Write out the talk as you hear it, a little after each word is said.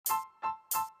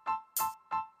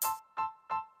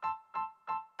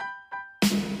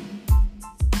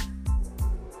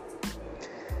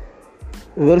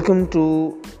Welcome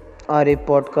to our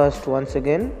podcast once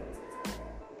again.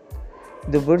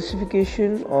 The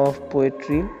versification of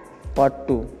poetry, part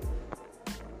 2.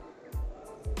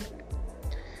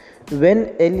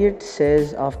 When Eliot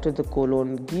says after the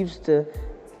colon gives the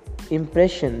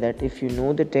impression that if you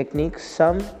know the technique,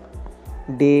 some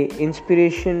day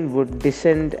inspiration would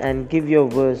descend and give your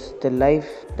verse the life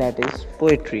that is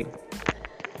poetry.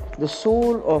 The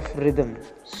soul of rhythm,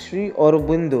 Sri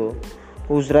Aurobindo,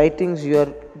 whose writings you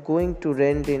are going to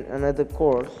read in another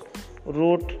course,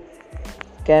 wrote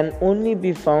can only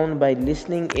be found by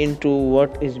listening into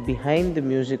what is behind the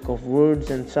music of words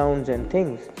and sounds and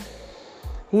things.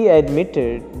 He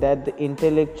admitted that the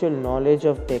intellectual knowledge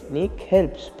of technique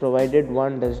helps provided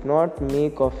one does not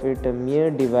make of it a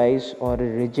mere device or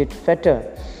a rigid fetter.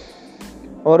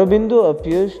 Aurobindo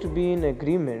appears to be in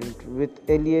agreement with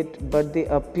Eliot, but they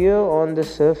appear on the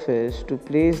surface to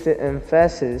place the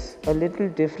emphasis a little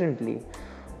differently.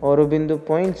 Aurobindo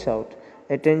points out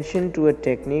attention to a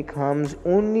technique harms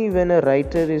only when a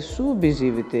writer is so busy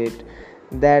with it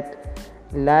that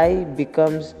lie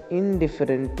becomes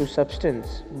indifferent to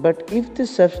substance. But if the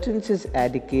substance is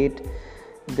adequate,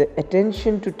 the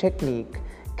attention to technique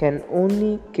can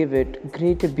only give it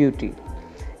greater beauty.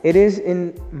 It is,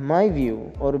 in my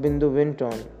view, Aurobindo went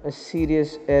on, a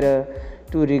serious error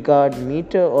to regard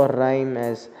meter or rhyme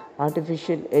as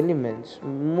artificial elements,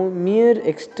 mere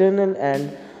external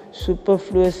and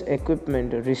superfluous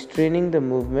equipment restraining the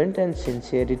movement and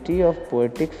sincerity of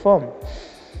poetic form.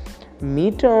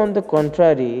 Meter, on the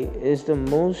contrary, is the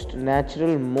most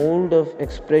natural mold of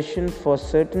expression for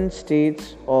certain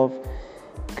states of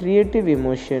creative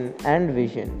emotion and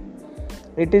vision.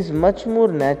 It is much more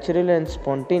natural and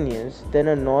spontaneous than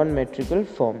a non metrical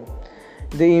form.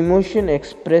 The emotion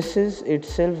expresses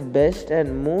itself best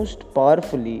and most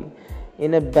powerfully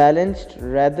in a balanced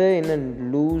rather in a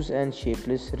loose and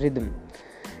shapeless rhythm.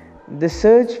 The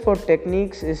search for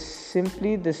techniques is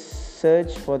simply the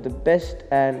search for the best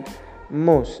and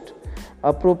most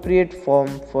appropriate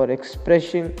form for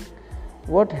expressing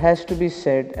what has to be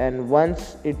said, and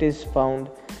once it is found,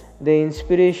 the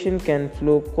inspiration can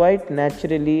flow quite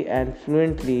naturally and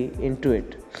fluently into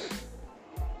it.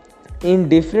 In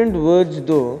different words,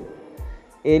 though,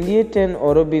 Eliot and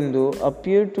Aurobindo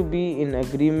appear to be in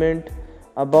agreement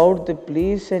about the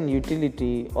place and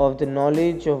utility of the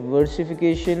knowledge of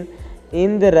versification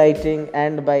in the writing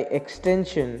and by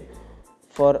extension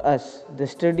for us the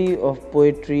study of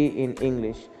poetry in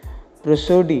English.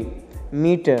 Prosody,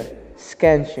 meter,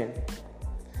 scansion.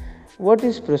 What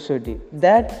is prosody?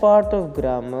 That part of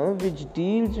grammar which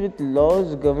deals with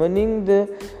laws governing the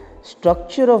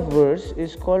structure of verse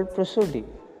is called prosody.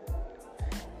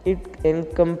 It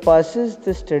encompasses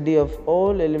the study of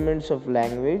all elements of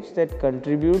language that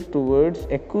contribute towards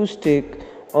acoustic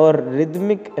or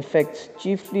rhythmic effects,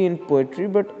 chiefly in poetry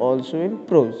but also in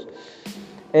prose.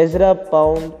 Ezra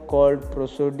Pound called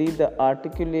prosody the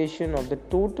articulation of the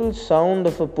total sound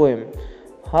of a poem.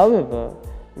 However,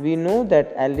 we know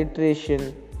that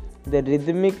alliteration, the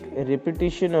rhythmic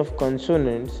repetition of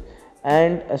consonants,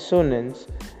 and assonance,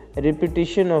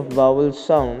 repetition of vowel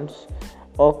sounds,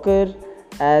 occur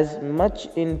as much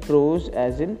in prose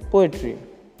as in poetry.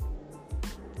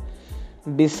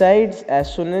 Besides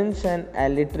assonance and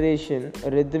alliteration,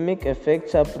 rhythmic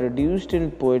effects are produced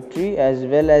in poetry as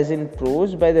well as in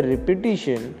prose by the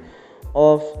repetition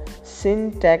of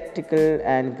syntactical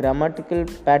and grammatical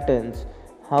patterns.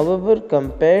 However,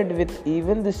 compared with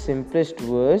even the simplest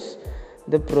verse,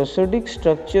 the prosodic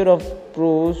structure of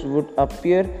prose would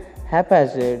appear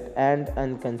haphazard and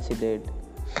unconsidered.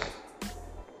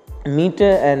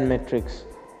 Meter and metrics.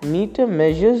 Meter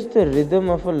measures the rhythm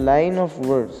of a line of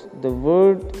words. The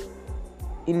word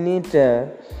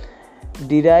meter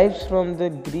derives from the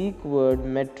Greek word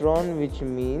metron, which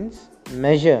means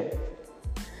measure.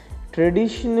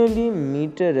 Traditionally,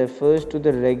 meter refers to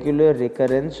the regular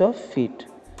recurrence of feet.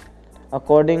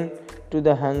 According to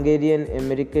the Hungarian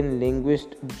American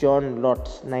linguist John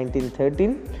Lotz,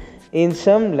 1913, in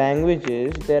some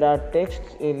languages there are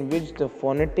texts in which the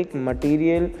phonetic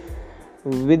material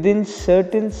within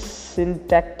certain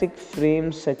syntactic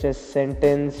frames, such as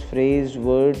sentence, phrase,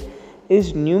 word,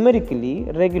 is numerically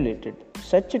regulated.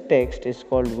 Such a text is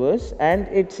called verse, and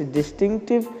its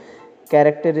distinctive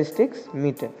characteristics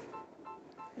meter.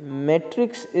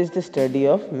 Metrics is the study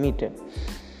of meter.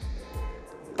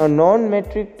 A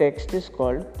non-metric text is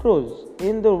called prose.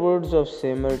 In the words of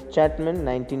Seymour Chapman,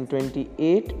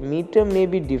 1928, meter may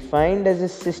be defined as a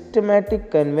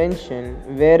systematic convention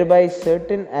whereby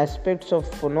certain aspects of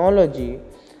phonology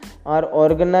are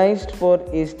organized for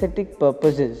aesthetic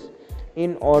purposes.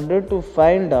 In order to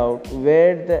find out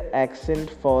where the accent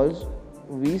falls,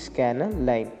 we scan a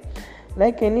line.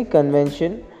 Like any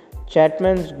convention,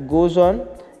 Chapman goes on,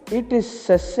 it is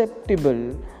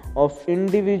susceptible of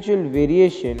individual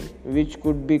variation which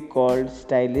could be called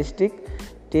stylistic,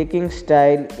 taking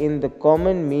style in the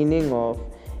common meaning of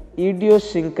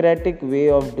idiosyncratic way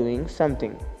of doing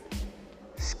something.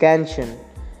 Scansion.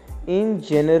 In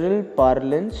general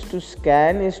parlance, to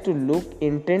scan is to look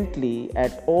intently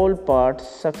at all parts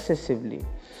successively.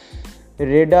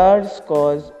 Radars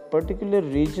cause particular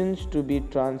regions to be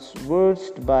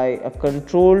traversed by a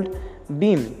controlled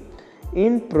beam.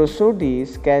 In prosody,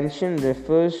 scansion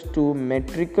refers to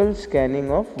metrical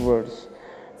scanning of words.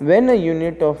 When a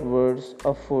unit of words,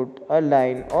 a foot, a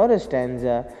line, or a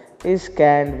stanza is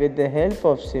scanned with the help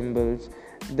of symbols,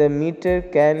 the meter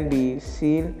can be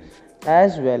seen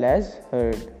as well as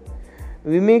heard.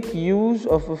 We make use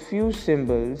of a few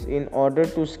symbols in order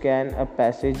to scan a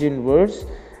passage in verse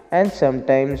and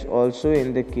sometimes also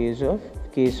in the case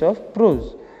of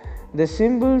prose. The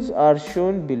symbols are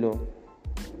shown below.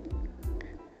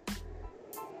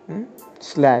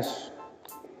 Slash.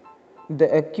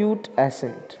 The acute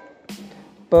accent.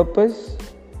 Purpose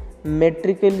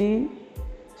metrically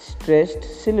stressed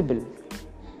syllable.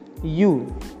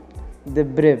 U. The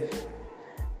breve.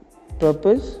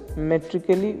 Purpose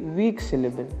metrically weak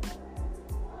syllable.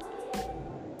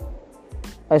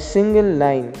 A single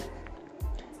line.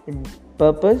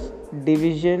 Purpose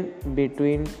division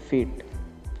between feet.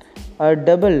 A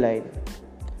double line.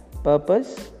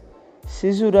 Purpose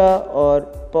caesura or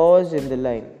pause in the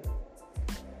line.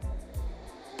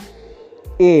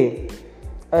 A.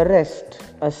 Arrest.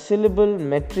 A syllable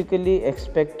metrically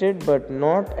expected but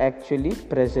not actually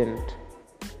present.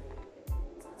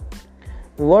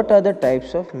 What are the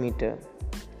types of meter?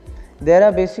 There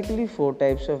are basically 4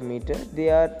 types of meter. They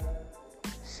are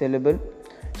syllable,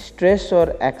 stress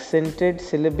or accented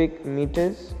syllabic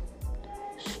meters,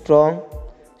 strong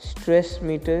stress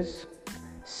meters,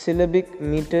 syllabic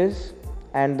meters,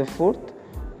 and the fourth,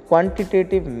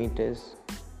 quantitative meters.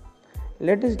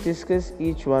 Let us discuss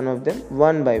each one of them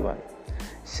one by one.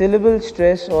 Syllable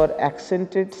stress or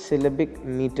accented syllabic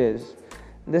meters.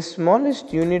 The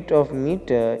smallest unit of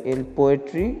meter in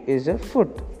poetry is a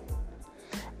foot.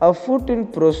 A foot in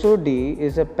prosody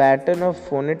is a pattern of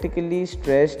phonetically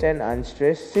stressed and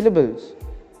unstressed syllables.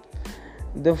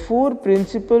 The 4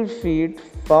 principal feet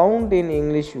found in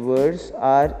English words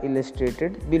are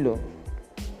illustrated below.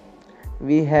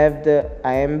 We have the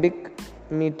iambic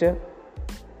meter,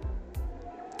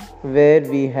 where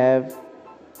we have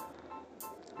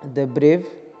the breve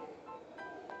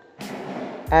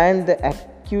and the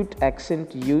acute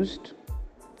accent used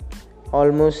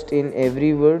almost in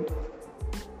every word.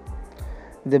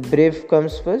 The breve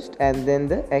comes first and then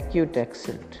the acute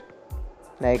accent,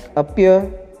 like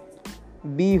appear,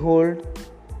 behold,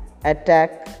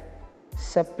 attack,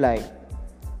 supply.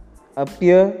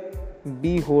 Appear,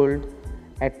 behold,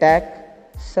 attack,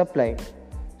 supply.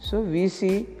 So we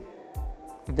see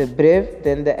the breve,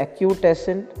 then the acute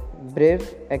accent,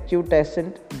 breve, acute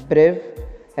accent, breve,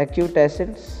 acute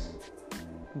accent,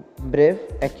 breve,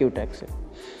 acute accent.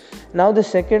 Now the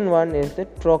second one is the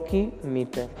trochee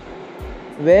meter,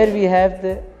 where we have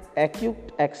the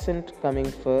acute accent coming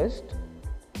first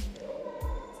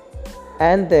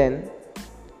and then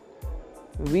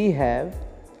we have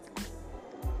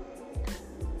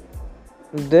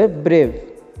the breve,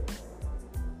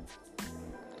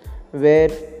 where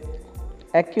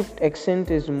acute accent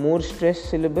is more stressed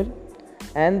syllable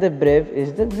and the breve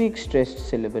is the weak stressed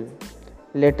syllable.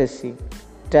 Let us see.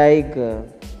 Tiger,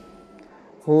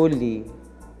 holy,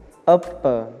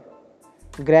 upper,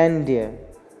 grandeur.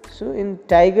 So in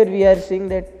tiger we are seeing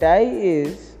that ti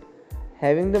is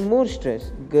having the more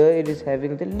stress, g it is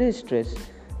having the less stress.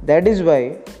 That is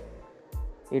why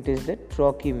it is the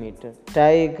trochee meter.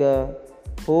 Tiger,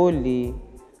 holy,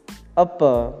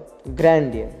 upper,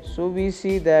 grandeur. So we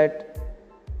see that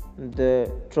the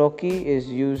trochee is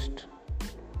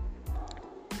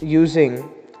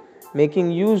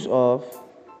making use of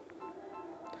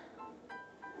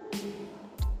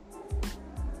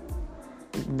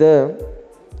the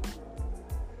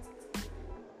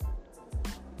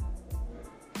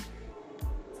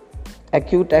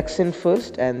acute accent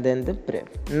first and then the breve.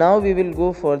 Now we will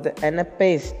go for the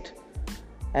anapaced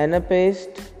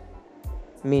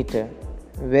meter,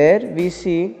 where we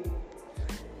see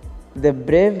the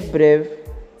breve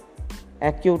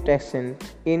acute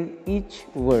accent in each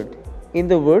word, in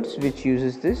the words which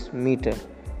uses this meter.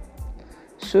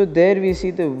 So there we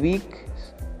see the weak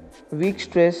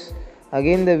stress,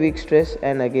 again the weak stress,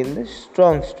 and again the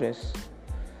strong stress.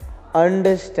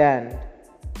 understand,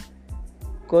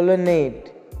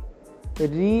 colonnade,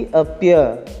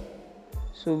 reappear.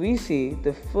 So we see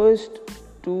the first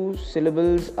two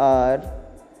syllables are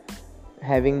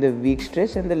having the weak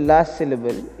stress and the last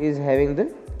syllable is having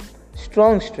the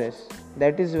strong stress.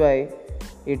 That is why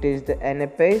it is the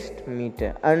anapaced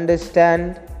meter.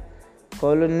 Understand,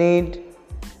 colonnade,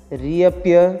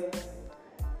 reappear.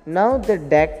 Now the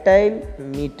dactyl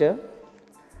meter,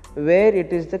 where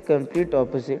it is the complete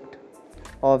opposite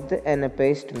of the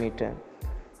anapaced meter,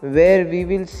 where we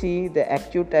will see the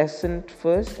acute accent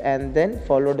first and then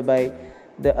followed by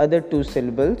the other two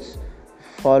syllables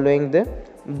following the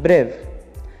breve.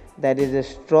 That is a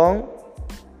strong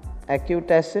acute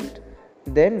accent.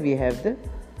 Then we have the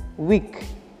weak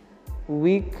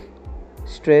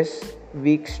stress,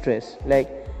 weak stress,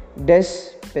 like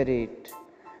desperate,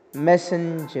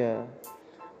 messenger,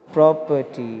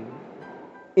 property,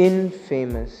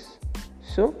 infamous.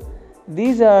 So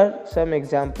these are some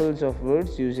examples of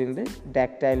words using the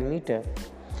dactyl meter.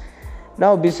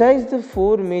 Now, besides the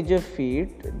four major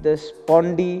feet, the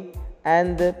spondi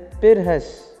and the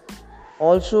pyrrhus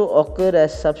also occur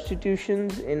as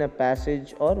substitutions in a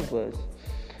passage or verse.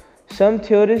 Some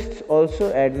theorists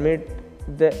also admit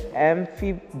the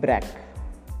amphibrach,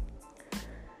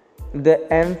 the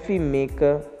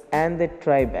amphimaker, and the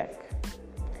tribrach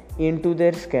into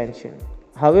their scansion.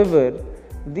 However,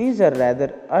 these are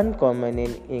rather uncommon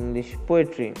in English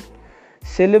poetry.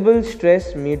 Syllable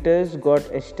stress meters got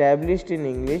established in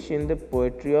English in the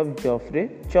poetry of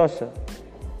Geoffrey Chaucer,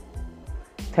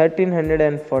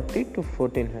 1340 to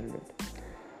 1400.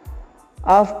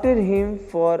 After him,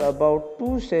 for about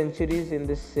 2 centuries, in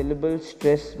the syllable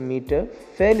stress meter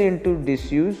fell into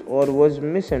disuse or was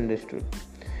misunderstood.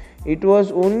 It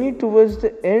was only towards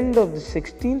the end of the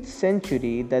 16th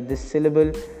century that the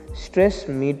syllable stress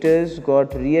meters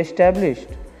got re-established.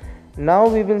 Now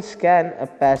we will scan a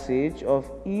passage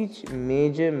of each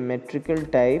major metrical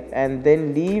type and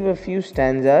then leave a few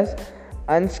stanzas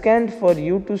unscanned for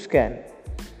you to scan.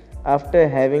 After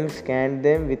having scanned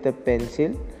them with a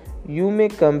pencil, you may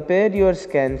compare your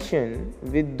scansion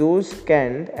with those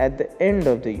scanned at the end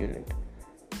of the unit.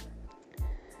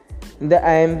 The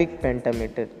iambic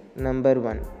pentameter, number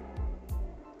 1,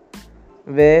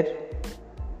 where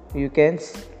you can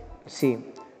see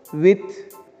with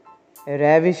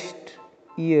ravished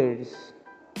ears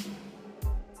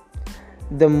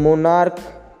the monarch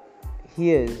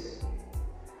hears,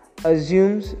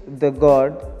 assumes the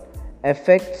god,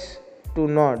 affects to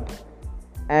nod,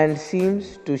 and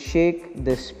seems to shake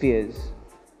the spears.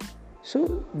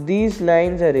 So these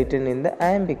lines are written in the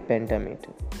iambic pentameter.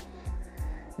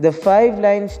 The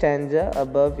 5-line stanza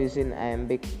above is in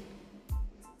iambic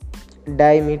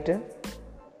dimeter.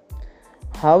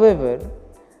 However,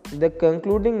 the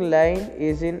concluding line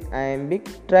is in iambic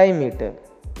trimeter.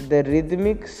 The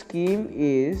rhythmic scheme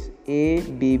is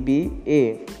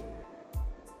A-B-B-A.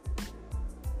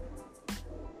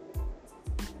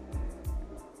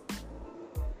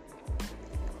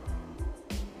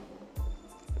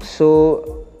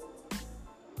 So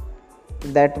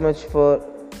that much for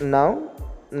now.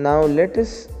 Now let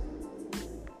us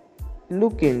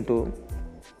look into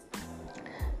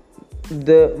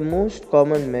the most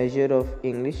common measure of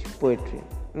English poetry.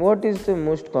 What is the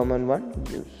most common one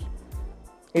used?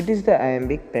 It is the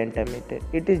iambic pentameter.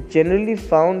 It is generally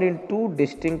found in two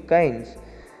distinct kinds: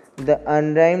 the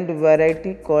unrhymed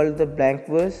variety called the blank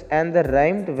verse and the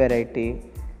rhymed variety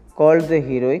called the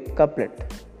heroic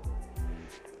couplet.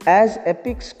 As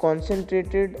epics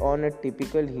concentrated on a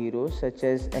typical hero such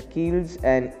as Achilles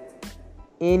and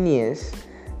Aeneas,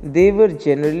 they were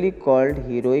generally called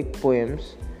heroic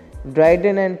poems.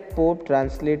 Dryden and Pope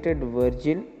translated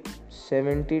Virgil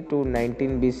 70 to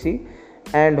 19 BC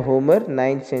and Homer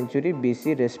 9th century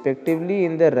BC respectively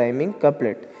in the rhyming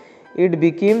couplet. It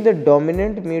became the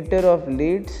dominant meter of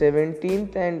late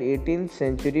 17th and 18th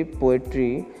century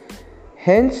poetry.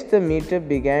 Hence the meter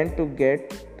began to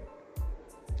get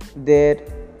their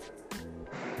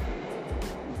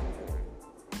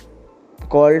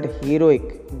called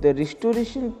heroic. The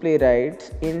Restoration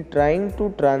playwrights, in trying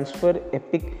to transfer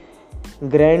epic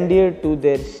grandeur to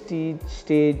their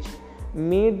stage,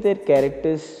 made their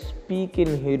characters speak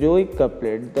in heroic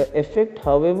couplet. The effect,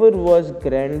 however, was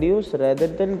grandiose rather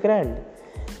than grand.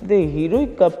 The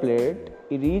heroic couplet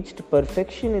reached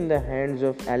perfection in the hands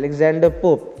of Alexander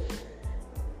Pope.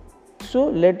 So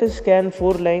let us scan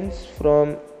 4 lines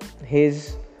from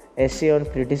his essay on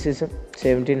criticism,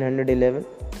 1711.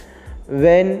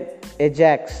 When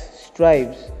Ajax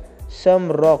strives some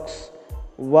rock's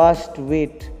vast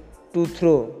weight to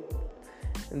throw,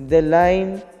 the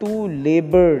line too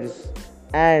labors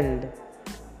and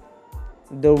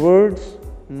the words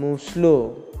move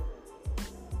slow.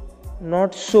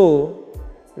 Not so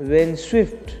when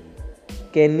swift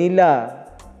Canilla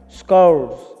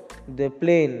scours the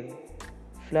plain,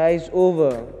 flies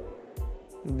over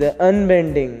the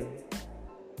unbending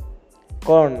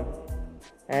corn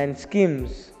and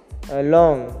skims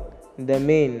along the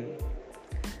main.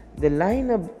 The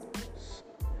lineups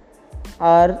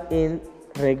are in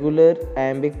regular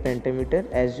iambic pentameter,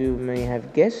 as you may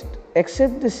have guessed,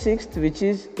 except the sixth, which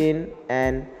is in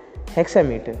an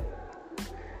hexameter.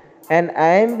 An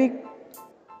iambic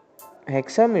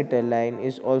hexameter line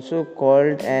is also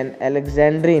called an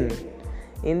alexandrine.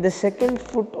 In the second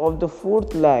foot of the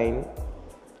fourth line,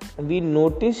 we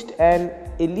noticed an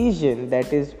elision,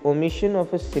 that is, omission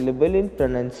of a syllable in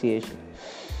pronunciation.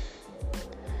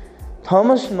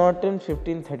 Thomas Norton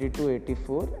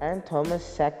 1532-84 and Thomas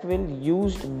Sackville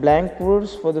used blank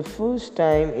verse for the first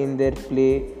time in their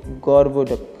play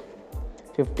Gorboduc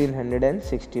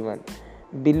 1561.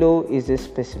 Below is a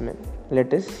specimen.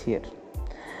 Let us hear.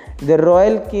 The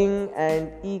royal king and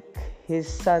eke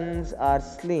his sons are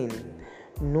slain.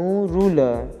 No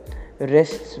ruler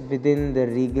rests within the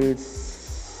regal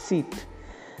seat.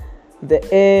 The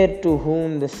heir to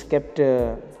whom the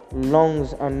sceptre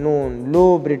longs unknown,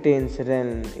 lo Britain's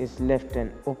realm is left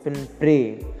an open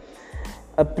prey,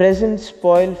 a present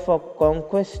spoil for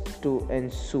conquest to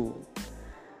ensue.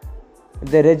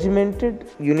 The regimented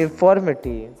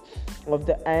uniformity of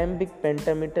the iambic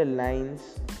pentameter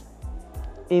lines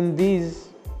in these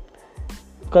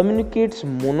communicates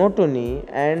monotony,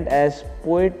 and as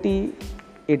poetry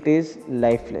it is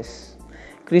lifeless.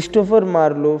 Christopher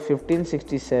Marlowe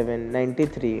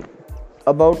 1567-93,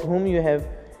 about whom you have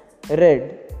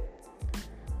read,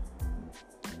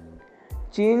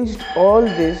 changed all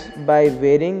this by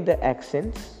varying the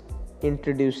accents,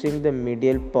 introducing the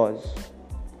medial pause.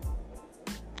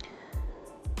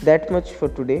 That much for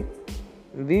today.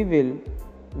 We will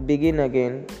begin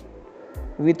again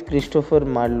with Christopher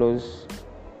Marlowe's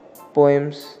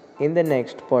poems in the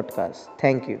next podcast.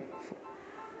 Thank you.